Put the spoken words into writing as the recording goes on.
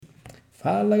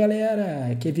Fala galera,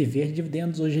 aqui é Viver de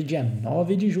Dividendos, hoje é dia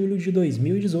 9 de julho de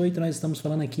 2018, nós estamos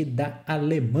falando aqui da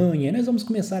Alemanha. Nós vamos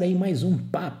começar aí mais um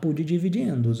Papo de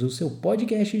Dividendos, o seu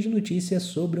podcast de notícias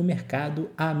sobre o mercado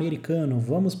americano.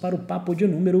 Vamos para o papo de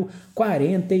número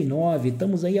 49,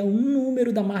 estamos aí a um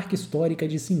número da marca histórica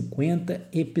de 50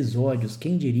 episódios,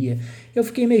 quem diria? Eu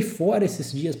fiquei meio fora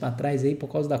esses dias para trás aí por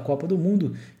causa da Copa do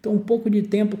Mundo, então um pouco de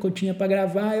tempo que eu tinha para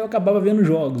gravar eu acabava vendo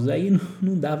jogos, aí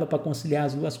não dava para conciliar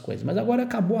as duas coisas, mas agora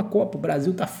acabou a Copa, o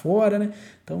Brasil tá fora, né?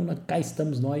 Então cá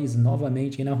estamos nós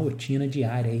novamente aí na rotina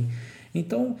diária aí.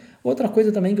 Então, outra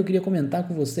coisa também que eu queria comentar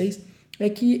com vocês é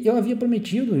que eu havia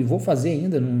prometido, e vou fazer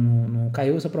ainda, não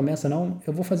caiu essa promessa não,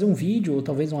 eu vou fazer um vídeo ou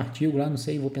talvez um artigo lá, não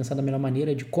sei, vou pensar da melhor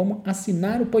maneira de como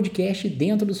assinar o podcast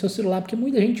dentro do seu celular, porque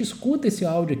muita gente escuta esse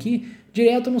áudio aqui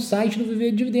direto no site do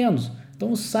Viver de Dividendos.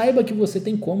 Então saiba que você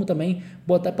tem como também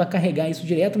botar para carregar isso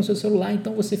direto no seu celular,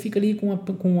 então você fica ali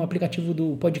com o aplicativo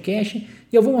do podcast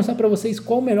e eu vou mostrar para vocês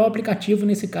qual o melhor aplicativo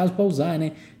nesse caso para usar,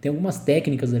 né? Tem algumas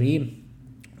técnicas ali,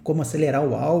 como acelerar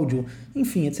o áudio,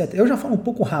 enfim, etc. Eu já falo um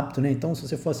pouco rápido, né? Então se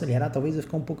você for acelerar talvez vai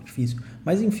ficar um pouco difícil,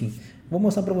 mas enfim, vou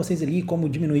mostrar para vocês ali como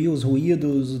diminuir os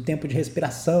ruídos, o tempo de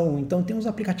respiração. Então tem uns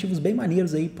aplicativos bem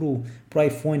maneiros aí pro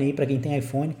iPhone aí, para quem tem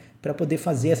iPhone, para poder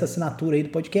fazer essa assinatura aí do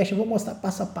podcast. Eu vou mostrar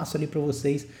passo a passo ali para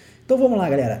vocês. Então vamos lá,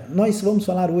 galera. Nós vamos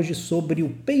falar hoje sobre o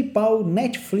PayPal,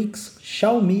 Netflix,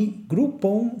 Xiaomi,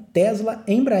 Groupon, Tesla,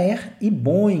 Embraer e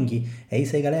Boeing. É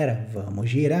isso aí, galera. Vamos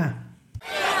girar.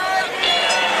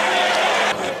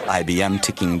 IBM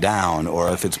ticking down,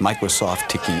 or if it's Microsoft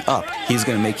ticking up, he's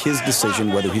going to make his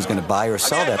decision whether he's going to buy or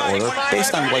sell that order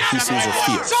based on what he sees or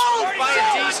feels. Sold by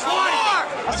a D squad.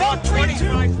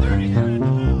 25.30.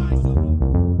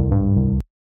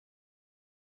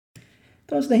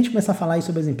 Então, antes da gente começar a falar aí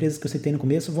sobre as empresas que eu citei no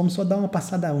começo, vamos só dar uma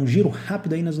passada, um giro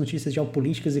rápido aí nas notícias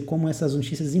geopolíticas e como essas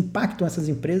notícias impactam essas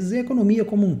empresas e a economia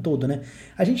como um todo, né?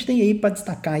 A gente tem aí para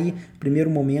destacar aí, primeiro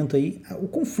momento aí, o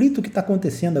conflito que está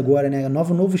acontecendo agora, né?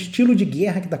 O novo estilo de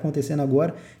guerra que está acontecendo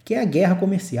agora, que é a guerra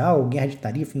comercial, guerra de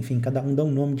tarifa, enfim, cada um dá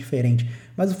um nome diferente.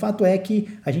 Mas o fato é que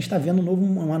a gente está vendo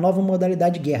uma nova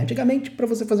modalidade de guerra. Antigamente, para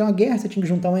você fazer uma guerra, você tinha que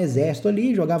juntar um exército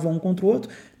ali, jogava um contra o outro,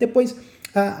 depois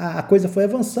a coisa foi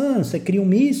avançando, você cria um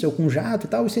míssil com jato e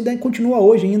tal, isso ainda continua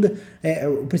hoje ainda,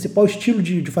 o principal estilo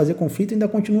de fazer conflito ainda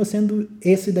continua sendo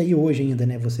esse daí hoje ainda,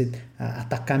 né, você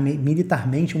atacar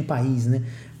militarmente um país, né,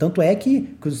 tanto é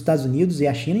que os Estados Unidos e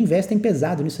a China investem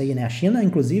pesado nisso aí, né, a China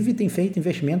inclusive tem feito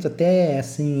investimentos até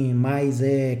assim, mais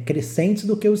crescentes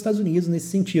do que os Estados Unidos nesse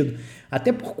sentido,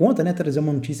 até por conta, né, trazer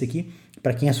uma notícia aqui,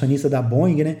 para quem é acionista da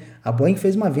Boeing, né, a Boeing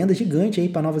fez uma venda gigante aí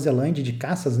para Nova Zelândia de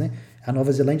caças, né, a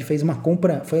Nova Zelândia fez uma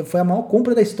compra, foi a maior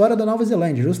compra da história da Nova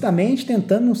Zelândia, justamente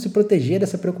tentando se proteger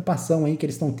dessa preocupação aí que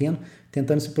eles estão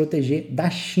tentando se proteger da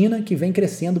China, que vem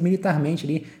crescendo militarmente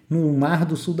ali no mar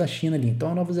do sul da China ali.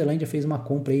 Então a Nova Zelândia fez uma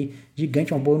compra aí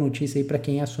gigante, uma boa notícia aí para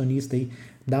quem é acionista aí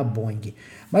da Boeing.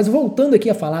 Mas voltando aqui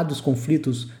a falar dos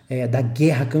conflitos da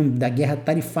guerra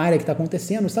tarifária que está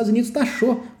acontecendo, os Estados Unidos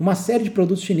taxou uma série de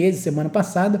produtos chineses semana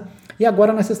passada, e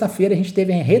agora na sexta-feira a gente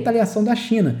teve a retaliação da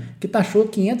China, que taxou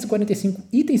 545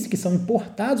 itens que são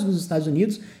importados dos Estados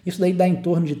Unidos, isso daí dá em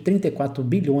torno de 34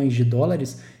 bilhões de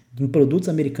dólares em produtos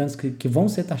americanos que vão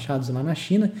ser taxados lá na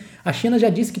China. A China já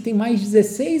disse que tem mais de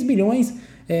 16 bilhões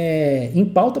em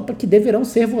pauta para que deverão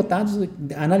ser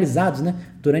analisados, né,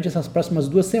 durante essas próximas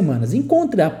 2 semanas. Em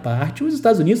contraparte, os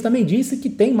Estados Unidos também disse que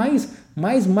tem mais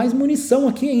munição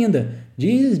aqui ainda.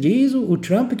 Diz o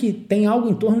Trump que tem algo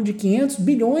em torno de 500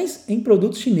 bilhões em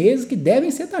produtos chineses que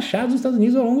devem ser taxados nos Estados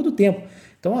Unidos ao longo do tempo.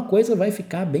 Então a coisa vai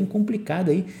ficar bem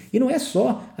complicada aí. E não é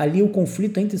só ali o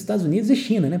conflito entre Estados Unidos e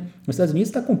China, né? Os Estados Unidos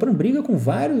está comprando briga com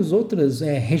várias outras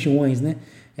regiões, né?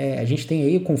 A gente tem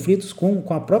aí conflitos com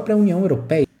a própria União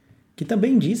Europeia, que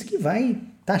também diz que vai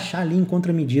taxar ali em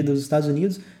contramedida os Estados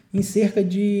Unidos em cerca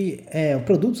de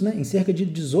produtos, né? Em cerca de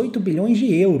 18 bilhões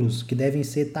de euros que devem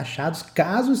ser taxados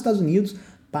caso os Estados Unidos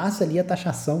passe ali a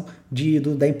taxação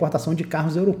da importação de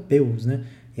carros europeus, né?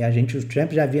 E o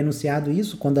Trump já havia anunciado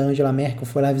isso quando a Angela Merkel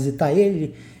foi lá visitar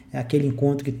ele, aquele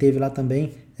encontro que teve lá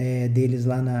também deles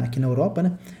lá aqui na Europa,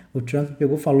 né? O Trump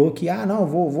falou que, não,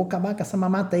 vou acabar com essa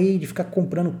mamata aí de ficar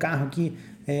comprando carro aqui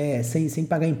sem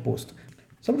pagar imposto.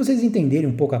 Só para vocês entenderem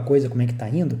um pouco a coisa, como é que está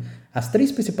indo, as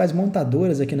 3 principais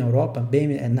montadoras aqui na Europa,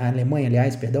 na Alemanha,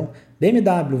 aliás, perdão,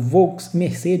 BMW, Volkswagen e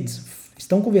Mercedes,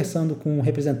 estão conversando com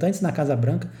representantes na Casa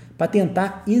Branca para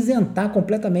tentar isentar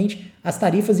completamente as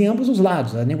tarifas em ambos os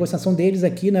lados. A negociação deles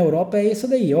aqui na Europa é isso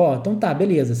daí, então tá,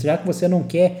 beleza, já que você não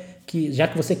quer já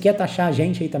que você quer taxar a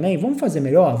gente aí também, vamos fazer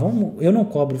melhor, eu não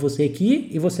cobro você aqui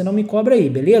e você não me cobra aí,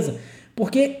 beleza?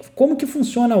 Porque como que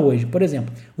funciona hoje? Por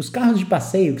exemplo, os carros de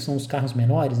passeio, que são os carros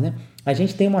menores, né? A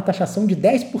gente tem uma taxação de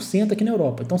 10% aqui na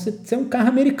Europa. Então, se é um carro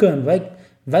americano,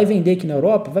 vai vender aqui na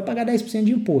Europa, vai pagar 10%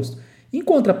 de imposto. Em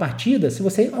contrapartida, se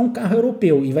você é um carro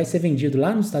europeu e vai ser vendido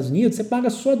lá nos Estados Unidos, você paga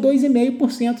só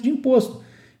 2,5% de imposto.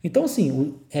 Então,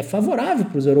 assim, é favorável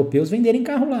para os europeus venderem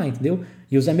carro lá, entendeu?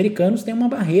 E os americanos têm uma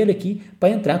barreira aqui para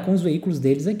entrar com os veículos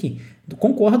deles aqui.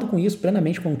 Concordo com isso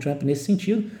plenamente com o Trump nesse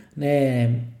sentido,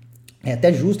 né? É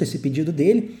até justo esse pedido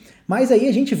dele, mas aí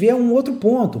a gente vê um outro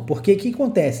ponto, porque o que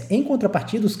acontece? Em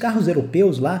contrapartida, os carros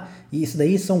europeus lá, e isso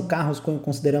daí são carros que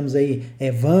consideramos aí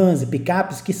vans e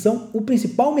picapes, que são o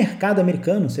principal mercado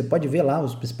americano, você pode ver lá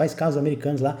os principais carros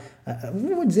americanos lá,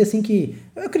 vou dizer assim que,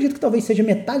 eu acredito que talvez seja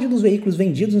metade dos veículos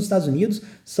vendidos nos Estados Unidos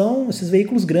são esses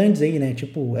veículos grandes aí, né,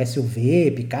 tipo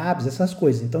SUV, picapes, essas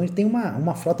coisas, então ele tem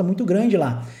uma frota muito grande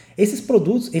lá. Esses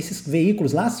produtos, esses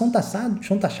veículos lá são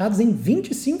taxados em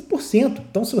 25%.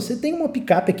 Então, se você tem uma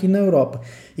picape aqui na Europa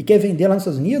e quer vender lá nos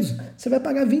Estados Unidos, você vai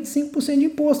pagar 25% de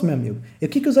imposto, meu amigo. E o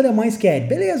que os alemães querem?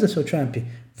 Beleza, seu Trump,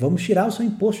 vamos tirar o seu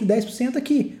imposto de 10%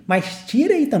 aqui, mas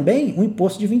tira aí também o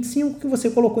imposto de 25% que você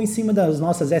colocou em cima das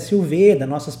nossas SUV, das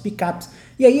nossas picapes.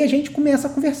 E aí a gente começa a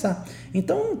conversar.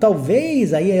 Então,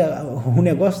 talvez aí o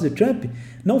negócio do Trump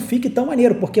não fique tão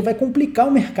maneiro, porque vai complicar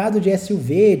o mercado de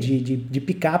SUV, de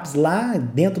picapes lá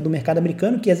dentro do mercado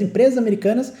americano, que as empresas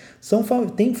americanas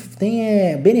têm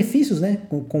benefícios, né,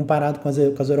 comparado com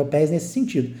as europeias nesse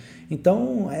sentido.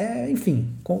 Então, enfim,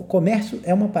 comércio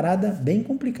é uma parada bem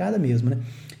complicada mesmo, né?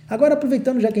 Agora,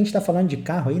 aproveitando já que a gente está falando de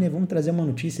carro aí, né, vamos trazer uma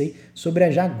notícia aí sobre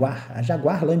a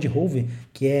Jaguar Land Rover,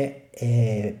 que é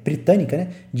britânica, né,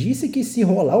 disse que se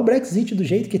rolar o Brexit do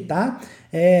jeito que está,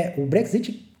 o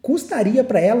Brexit custaria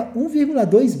para ela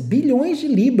 1,2 bilhões de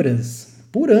libras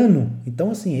por ano.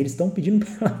 Então, assim, eles estão pedindo,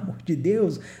 pelo amor de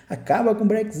Deus, acaba com o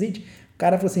Brexit. O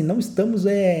cara falou assim, não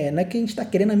é que a gente está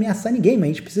querendo ameaçar ninguém, mas a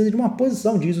gente precisa de uma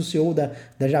posição, diz o CEO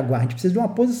da Jaguar. A gente precisa de uma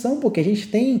posição, porque a gente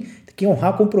tem que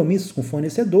honrar compromissos com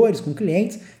fornecedores, com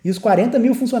clientes, e os 40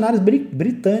 mil funcionários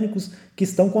britânicos que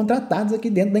estão contratados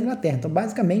aqui dentro da Inglaterra. Então,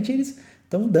 basicamente, eles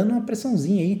estão dando uma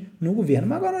pressãozinha aí no governo.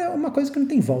 Mas agora é uma coisa que não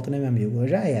tem volta, né, meu amigo?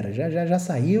 Já era, já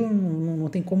saiu, não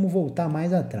tem como voltar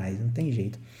mais atrás, não tem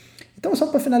jeito. Então, só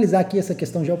para finalizar aqui essa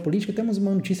questão geopolítica, temos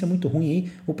uma notícia muito ruim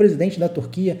aí. O presidente da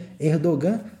Turquia,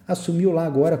 Erdogan, assumiu lá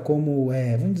agora como,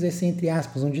 vamos dizer assim, entre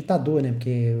aspas, um ditador, né?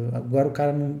 Porque agora o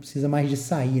cara não precisa mais de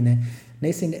sair, né?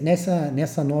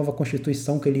 Nessa nova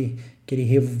constituição que ele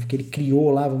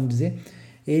criou lá, vamos dizer,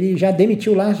 ele já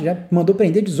demitiu lá, já mandou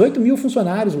prender 18 mil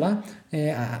funcionários lá,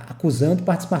 acusando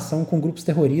participação com grupos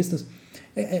terroristas.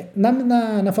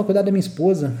 Na faculdade da minha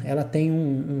esposa, ela tem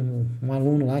um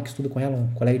aluno lá que estuda com ela,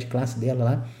 um colega de classe dela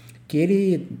lá, que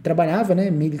ele trabalhava, né,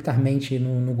 militarmente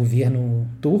no governo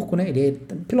turco, né, ele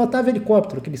pilotava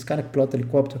helicóptero, aqueles caras que pilotam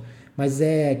helicóptero, mas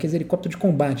aqueles helicóptero de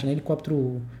combate, né,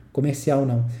 helicóptero comercial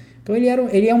não. Então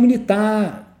ele é um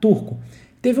militar turco.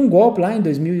 Teve um golpe lá em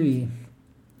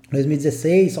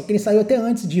 2016, só que ele saiu até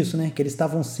antes disso, né, que eles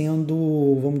estavam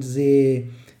sendo, vamos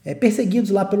dizer, perseguidos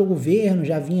lá pelo governo,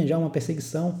 já vinha uma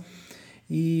perseguição,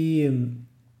 e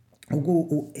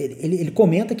ele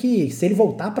comenta que se ele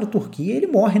voltar para a Turquia, ele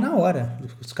morre na hora,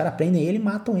 os caras prendem ele e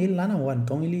matam ele lá na hora.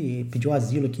 Então ele pediu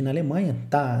asilo aqui na Alemanha,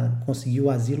 conseguiu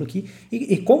asilo aqui,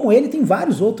 e como ele, tem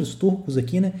vários outros turcos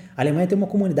aqui, né? A Alemanha tem uma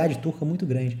comunidade turca muito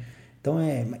grande. Então,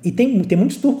 e tem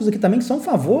muitos turcos aqui também que são a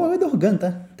favor do Erdogan,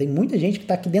 tá? Tem muita gente que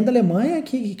está aqui dentro da Alemanha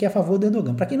que é a favor do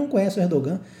Erdogan. Para quem não conhece o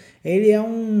Erdogan, ele é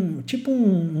um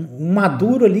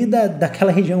Maduro ali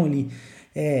daquela região ali.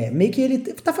 Meio que ele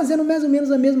está fazendo mais ou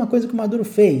menos a mesma coisa que o Maduro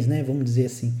fez, né? Vamos dizer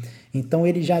assim. Então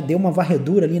ele já deu uma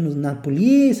varredura ali na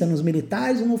polícia, nos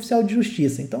militares e no oficial de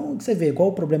justiça. Então você vê qual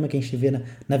o problema que a gente vê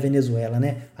na Venezuela,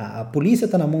 né? A polícia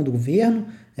está na mão do governo,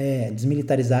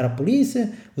 desmilitarizaram a polícia,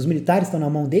 os militares estão na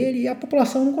mão dele e a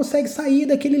população não consegue sair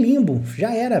daquele limbo.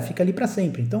 Já era, fica ali para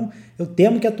sempre. Então eu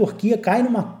temo que a Turquia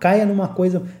caia numa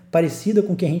coisa parecida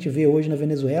com o que a gente vê hoje na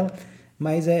Venezuela,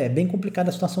 mas é bem complicada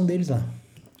a situação deles lá.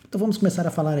 Então vamos começar a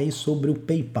falar aí sobre o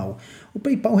PayPal. O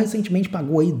PayPal recentemente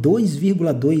pagou aí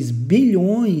 2,2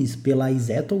 bilhões pela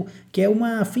Zettle, que é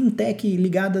uma fintech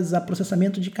ligada a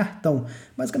processamento de cartão.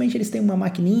 Basicamente eles têm uma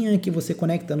maquininha que você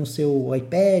conecta no seu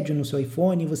iPad, no seu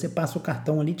iPhone, e você passa o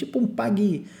cartão ali, tipo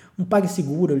um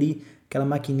PagSeguro ali, aquela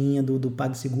maquininha do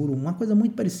PagSeguro, uma coisa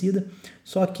muito parecida,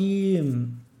 só que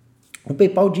o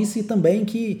PayPal disse também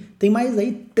que tem mais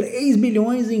aí 3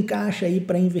 bilhões em caixa aí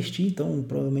para investir, então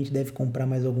provavelmente deve comprar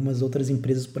mais algumas outras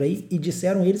empresas por aí, e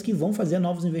disseram eles que vão fazer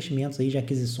novos investimentos aí de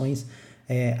aquisições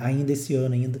ainda esse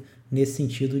ano, ainda nesse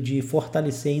sentido de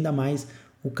fortalecer ainda mais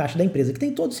o caixa da empresa, que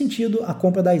tem todo sentido a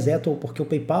compra da iZettle, porque o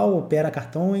PayPal opera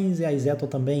cartões e a iZettle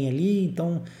também ali,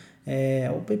 então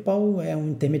o PayPal é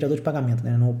um intermediador de pagamento,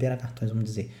 né? Não opera cartões, vamos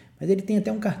dizer. Mas ele tem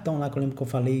até um cartão lá, que eu lembro que eu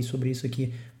falei sobre isso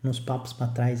aqui nos papos para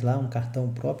trás lá, um cartão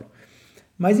próprio.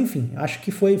 Mas enfim, acho que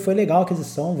foi legal a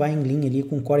aquisição, vai em linha ali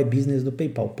com o core business do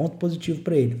PayPal, ponto positivo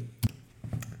para ele.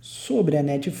 Sobre a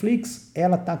Netflix,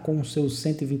 ela está com seus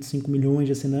 125 milhões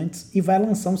de assinantes e vai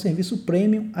lançar um serviço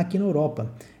premium aqui na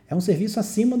Europa. É um serviço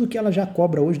acima do que ela já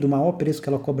cobra hoje, do maior preço que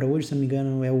ela cobra hoje, se não me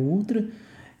engano é o Ultra,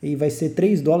 e vai ser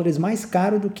 $3 mais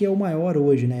caro do que o maior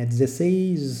hoje, né?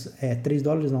 3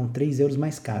 dólares não, 3 euros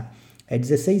mais caro. É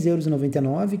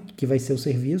 €16,99 que vai ser o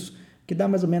serviço, que dá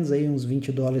mais ou menos aí uns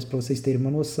 $20 para vocês terem uma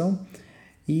noção.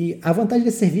 E a vantagem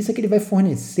desse serviço é que ele vai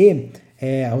fornecer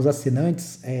aos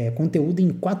assinantes conteúdo em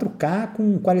 4K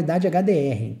com qualidade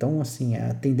HDR. Então, assim,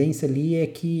 a tendência ali é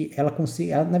que ela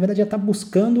consiga, na verdade, já está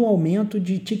buscando um aumento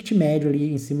de ticket médio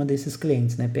ali em cima desses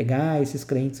clientes, né? Pegar esses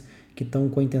clientes que estão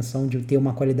com a intenção de ter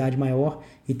uma qualidade maior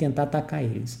e tentar atacar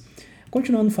eles.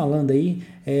 Continuando falando aí,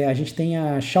 a gente tem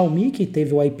a Xiaomi, que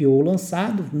teve o IPO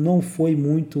lançado, não foi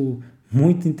muito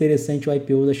interessante o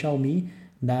IPO da Xiaomi,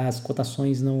 as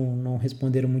cotações não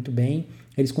responderam muito bem,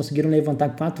 eles conseguiram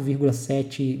levantar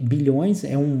 4,7 bilhões,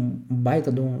 é um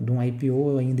baita de um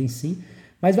IPO ainda em si,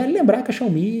 mas vale lembrar que a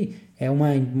Xiaomi é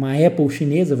uma Apple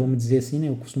chinesa, vamos dizer assim, né?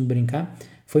 Eu costumo brincar,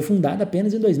 foi fundada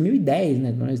apenas em 2010,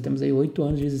 né? Nós temos aí 8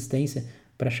 anos de existência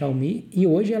para a Xiaomi e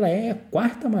hoje ela é a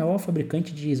 4ª maior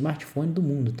fabricante de smartphone do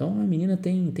mundo, então a menina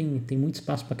tem muito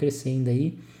espaço para crescer ainda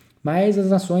aí, mas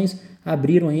as ações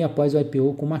abriram aí após o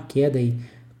IPO com uma queda aí,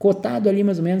 cotado ali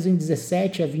mais ou menos em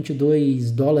 17 a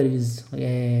 22 dólares,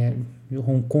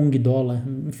 Hong Kong dólar,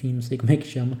 enfim, não sei como é que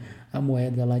chama a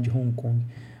moeda lá de Hong Kong,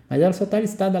 mas ela só está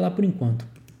listada lá por enquanto.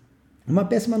 Uma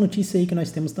péssima notícia aí que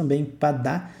nós temos também para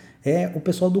dar é o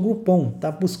pessoal do Groupon,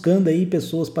 tá buscando aí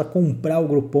pessoas para comprar o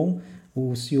Groupon,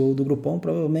 o CEO do Groupon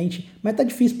provavelmente, mas tá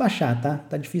difícil para achar, tá?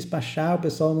 Tá difícil para achar, o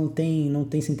pessoal não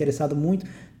tem se interessado muito.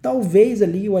 Talvez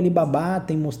ali o Alibaba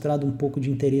tenha mostrado um pouco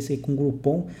de interesse aí com o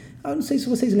Groupon. Eu não sei se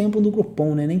vocês lembram do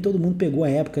Groupon, né? Nem todo mundo pegou a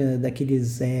época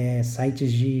daqueles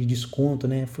sites de desconto,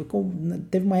 né?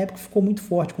 Teve uma época que ficou muito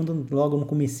forte logo no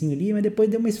comecinho ali, mas depois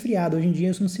deu uma esfriada. Hoje em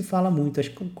dia isso não se fala muito. Acho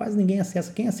que quase ninguém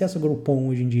acessa. Quem acessa o Groupon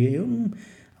hoje em dia? Eu não...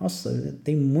 Nossa,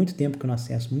 tem muito tempo que eu não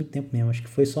acesso, muito tempo mesmo. Acho que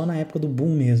foi só na época do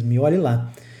boom mesmo, e olhe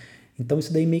lá. Então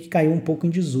isso daí meio que caiu um pouco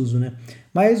em desuso, né?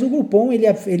 Mas o Groupon,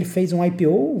 ele fez um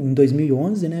IPO em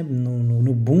 2011, né?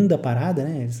 No boom da parada,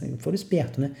 né? Eles foram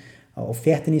espertos, né? A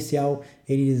oferta inicial,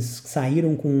 eles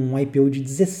saíram com um IPO de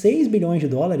 16 bilhões de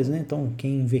dólares, né? Então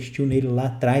quem investiu nele lá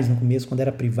atrás, no começo, quando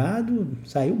era privado,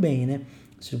 saiu bem, né?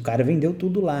 Se o cara vendeu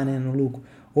tudo lá, né? No lucro.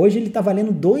 Hoje ele está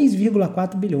valendo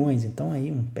 2,4 bilhões, então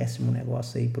aí um péssimo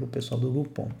negócio aí para o pessoal do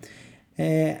Groupon.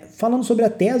 Falando sobre a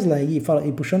Tesla e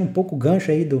puxando um pouco o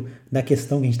gancho aí da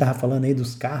questão que a gente estava falando aí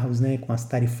dos carros, né, com as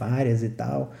tarifárias e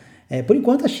tal. Por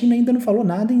enquanto a China ainda não falou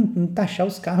nada em taxar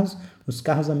os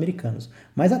carros americanos,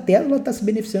 mas a Tesla está se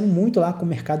beneficiando muito lá com o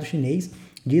mercado chinês.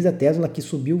 Diz a Tesla que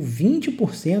subiu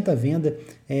 20% a venda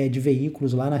de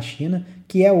veículos lá na China,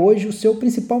 que é hoje o seu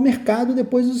principal mercado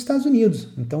depois dos Estados Unidos.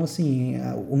 Então, assim,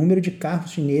 o número de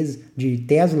carros chineses, de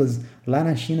Teslas lá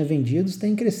na China vendidos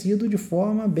tem crescido de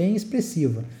forma bem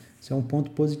expressiva. Isso é um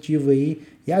ponto positivo aí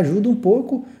e ajuda um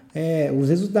pouco os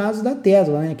resultados da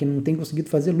Tesla, né, que não tem conseguido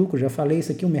fazer lucro. Já falei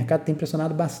isso aqui, o mercado tem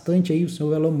pressionado bastante aí o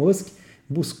senhor Elon Musk,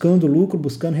 buscando lucro,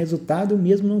 buscando resultado,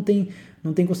 mesmo não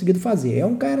tem conseguido fazer. É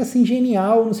um cara assim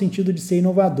genial no sentido de ser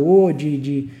inovador,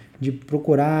 de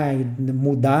procurar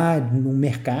mudar no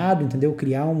mercado, entendeu?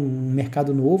 Criar um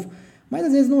mercado novo, mas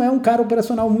às vezes não é um cara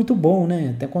operacional muito bom,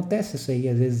 né? Até acontece isso aí,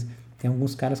 às vezes tem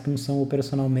alguns caras que não são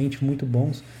operacionalmente muito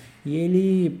bons e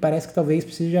ele parece que talvez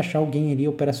precise de achar alguém ali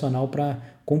operacional para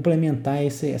complementar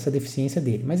essa deficiência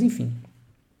dele. Mas enfim,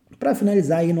 para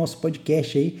finalizar aí nosso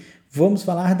podcast aí, vamos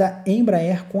falar da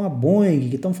Embraer com a Boeing,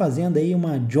 que estão fazendo aí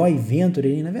uma joint venture,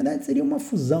 aí. Na verdade seria uma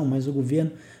fusão, mas o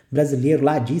governo brasileiro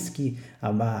lá disse que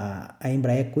a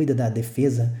Embraer cuida da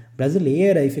defesa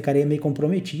brasileira e ficaria meio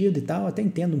comprometido e tal, até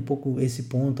entendo um pouco esse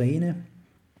ponto aí, né?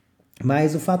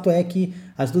 Mas o fato é que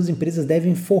as duas empresas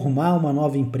devem formar uma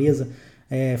nova empresa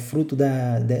fruto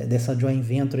dessa joint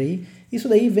venture aí. Isso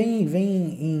daí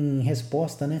vem em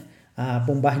resposta, né, a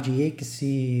Bombardier, que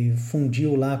se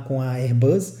fundiu lá com a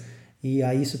Airbus, e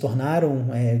aí se tornaram,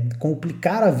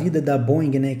 complicaram a vida da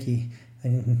Boeing, né, que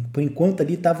por enquanto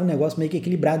ali estava um negócio meio que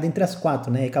equilibrado entre as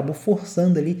quatro, né, e acabou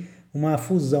forçando ali uma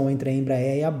fusão entre a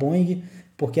Embraer e a Boeing,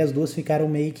 porque as duas ficaram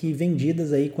meio que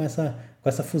vendidas aí com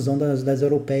essa fusão das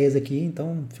europeias aqui,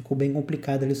 então ficou bem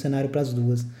complicado ali o cenário para as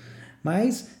duas.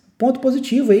 Mas ponto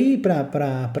positivo aí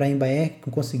para a Embraer, que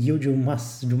conseguiu de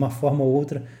uma forma ou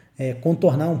outra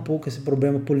contornar um pouco esse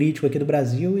problema político aqui do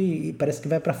Brasil e parece que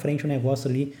vai para frente o negócio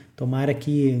ali. Tomara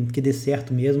que dê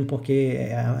certo mesmo, porque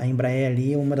a Embraer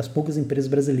ali é uma das poucas empresas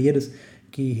brasileiras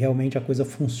que realmente a coisa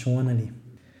funciona ali.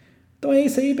 Então é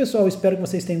isso aí, pessoal. Espero que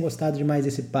vocês tenham gostado de mais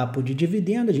esse papo de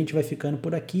dividendo. A gente vai ficando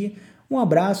por aqui. Um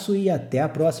abraço e até a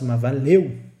próxima.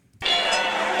 Valeu!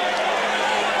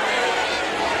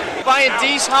 Buying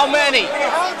D's, how many?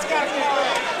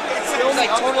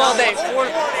 Like total all day,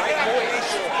 4.